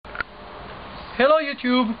Hello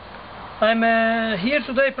YouTube, I'm here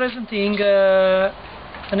today presenting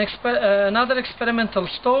another experimental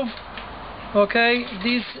stove. Okay,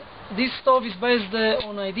 this stove is based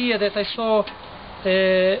on idea that I saw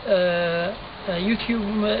a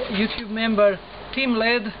YouTube member, Tim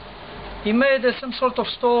Led. He made some sort of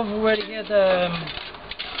stove where he had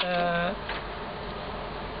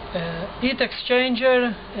heat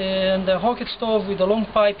exchanger and a hocket stove with a long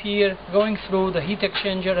pipe here going through the heat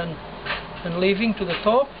exchanger and leaving to the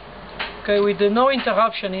top, okay, with no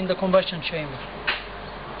interruption in the combustion chamber.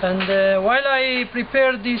 And while I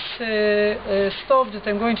prepared this stove that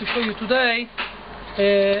I'm going to show you today,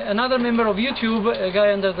 another member of YouTube, a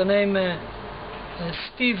guy under the name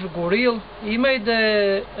Steve Goril, he made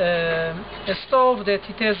a stove that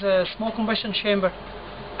it has a small combustion chamber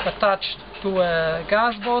attached to a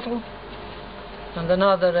gas bottle and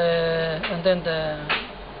another and then the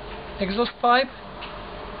exhaust pipe.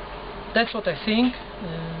 That's what I think.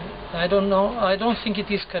 I don't know. I don't think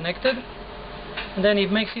it is connected. And then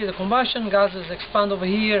it makes here the combustion, gases expand over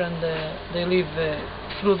here and they leave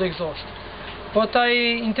through the exhaust. What I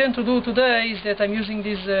intend to do today is that I'm using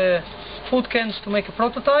these food cans to make a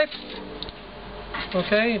prototype.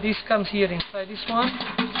 Okay, this comes here inside this one.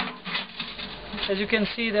 As you can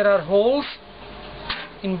see, there are holes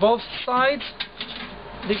in both sides.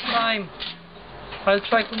 This time I'll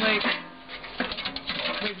try to make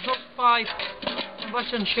the exhaust pipe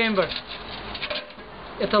combustion chamber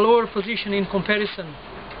at a lower position in comparison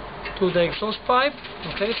to the exhaust pipe.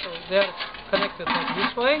 Okay, so they are connected like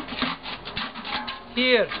this way.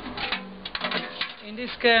 Here in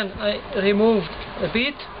this can I removed a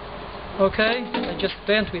bit. Okay, I just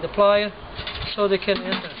bent with a plier so they can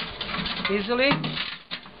enter easily.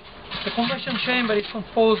 The combustion chamber is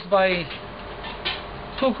composed by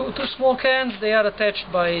two small cans. They are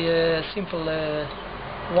attached by a simple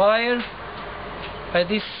wire. I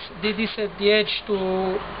did this at the edge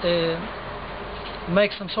to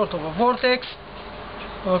make some sort of a vortex.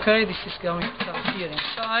 Okay, this is going to come here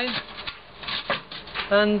inside,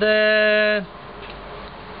 and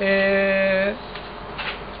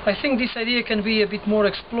I think this idea can be a bit more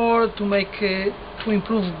explored to make to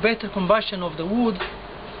improve better combustion of the wood.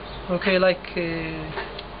 Okay, like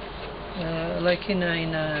in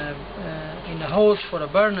a hose for a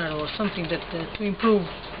burner or something, that to improve,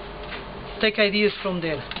 take ideas from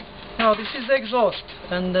there. Now this is the exhaust,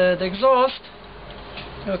 and the exhaust,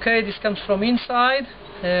 okay, this comes from inside.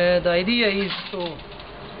 The idea is to,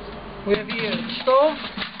 we have here the stove,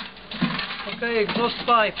 okay, exhaust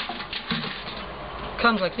pipe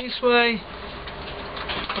comes like this way,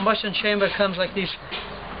 combustion chamber comes like this way.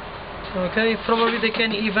 Okay, probably they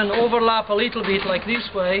can even overlap a little bit like this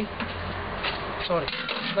way. Sorry,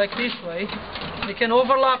 like this way. They can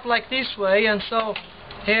overlap like this way, and so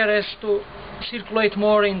air has to circulate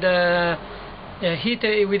more in the heat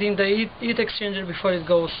within the heat exchanger before it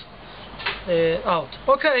goes out.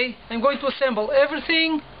 Okay, I'm going to assemble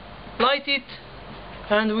everything, light it,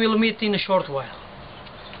 and we'll meet in a short while.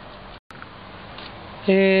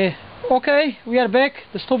 Okay, we are back.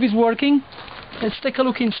 The stove is working. Let's take a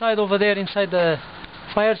look inside over there, inside the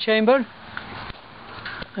fire chamber.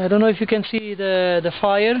 I don't know if you can see the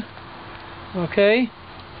fire. Okay,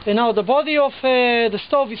 and now the body of the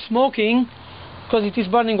stove is smoking because it is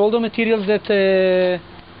burning all the materials that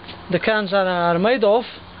the cans are made of.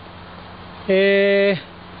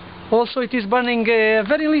 Also, it is burning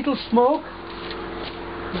very little smoke.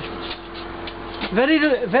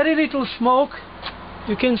 Very little smoke.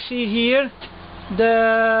 You can see here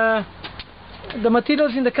the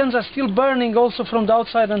materials in the cans are still burning also from the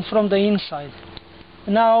outside and from the inside.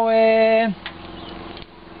 Now I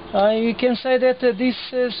can say that this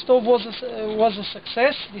stove was a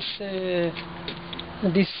success,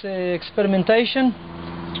 this experimentation.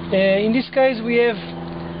 In this case we have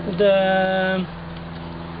the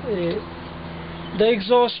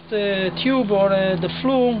exhaust tube or the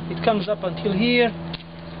flue. It comes up until here,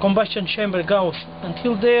 combustion chamber goes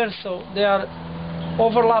until there, so they are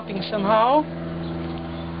overlapping somehow.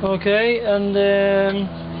 Okay, and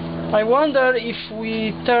I wonder if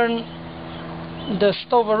we turn the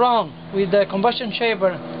stove around with the combustion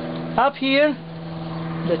chamber up here,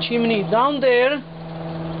 the chimney down there.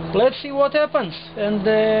 Let's see what happens. And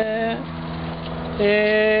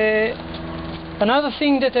another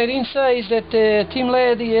thing that I didn't say is that Tim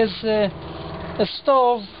Led has a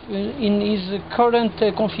stove in his current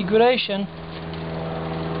configuration.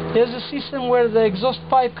 There's a system where the exhaust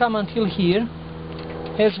pipe comes until here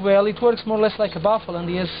as well. It works more or less like a baffle, and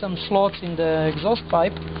he has some slots in the exhaust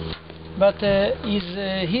pipe, but his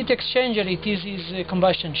heat exchanger, it is his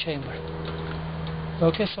combustion chamber.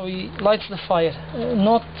 Okay, so he lights the fire,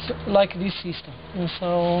 not like this system. And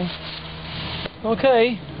so,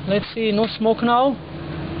 okay, let's see, no smoke now.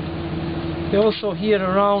 We also hear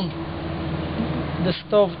around the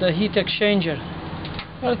stove the heat exchanger.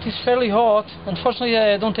 Well, it is fairly hot. Unfortunately,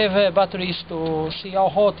 I don't have batteries to see how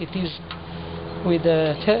hot it is with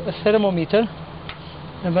the thermometer,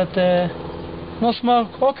 but no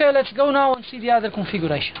smoke. Okay, let's go now and see the other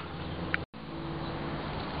configuration.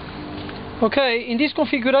 Okay, in this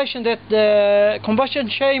configuration that the combustion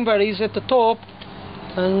chamber is at the top,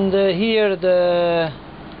 and here the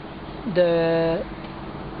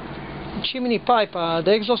chimney pipe,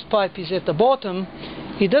 the exhaust pipe is at the bottom.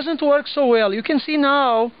 It doesn't work so well. You can see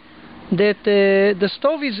now that the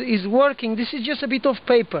stove is working. This is just a bit of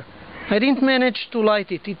paper. I didn't manage to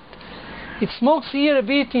light it. It smokes here a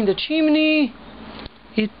bit in the chimney.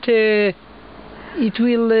 It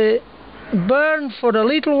will burn for a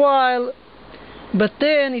little while, but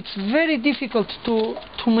then it's very difficult to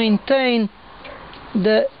maintain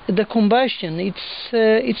the combustion.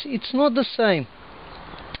 It's not the same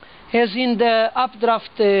as in the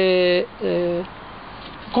updraft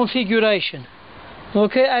configuration.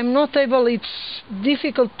 Okay, I'm not able. It's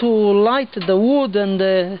difficult to light the wood and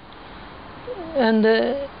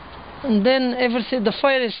then everything, the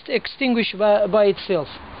fire is extinguished by itself.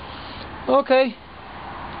 Okay.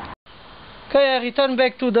 Okay, I return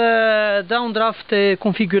back to the downdraft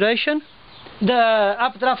configuration, the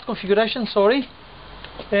updraft configuration, sorry.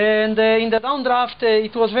 And in the downdraft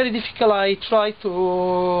it was very difficult. I tried to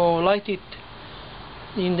light it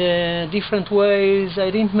in different ways.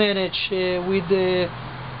 I didn't manage. With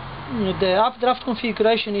the updraft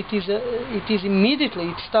configuration, it is immediately,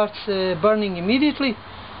 it starts burning immediately.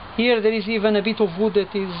 Here there is even a bit of wood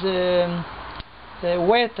that is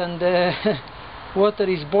wet, and water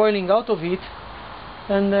is boiling out of it,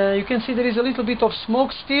 and you can see there is a little bit of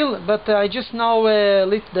smoke still, but I just now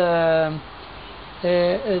lit the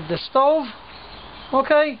stove.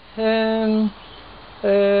 Okay,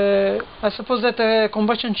 I suppose that the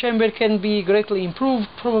combustion chamber can be greatly improved,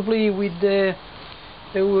 probably with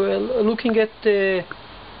looking at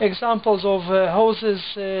examples of hoses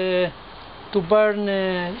to burn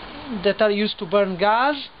that are used to burn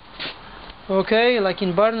gas. Okay, like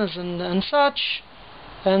in burners and such,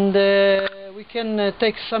 and we can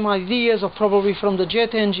take some ideas of probably from the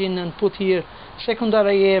jet engine and put here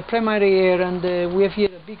secondary air, primary air, and we have here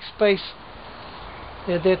a big space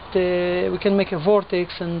that we can make a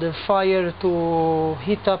vortex and fire to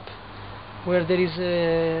heat up where there is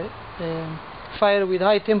a fire with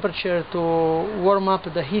high temperature to warm up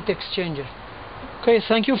the heat exchanger. Okay,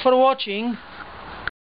 thank you for watching.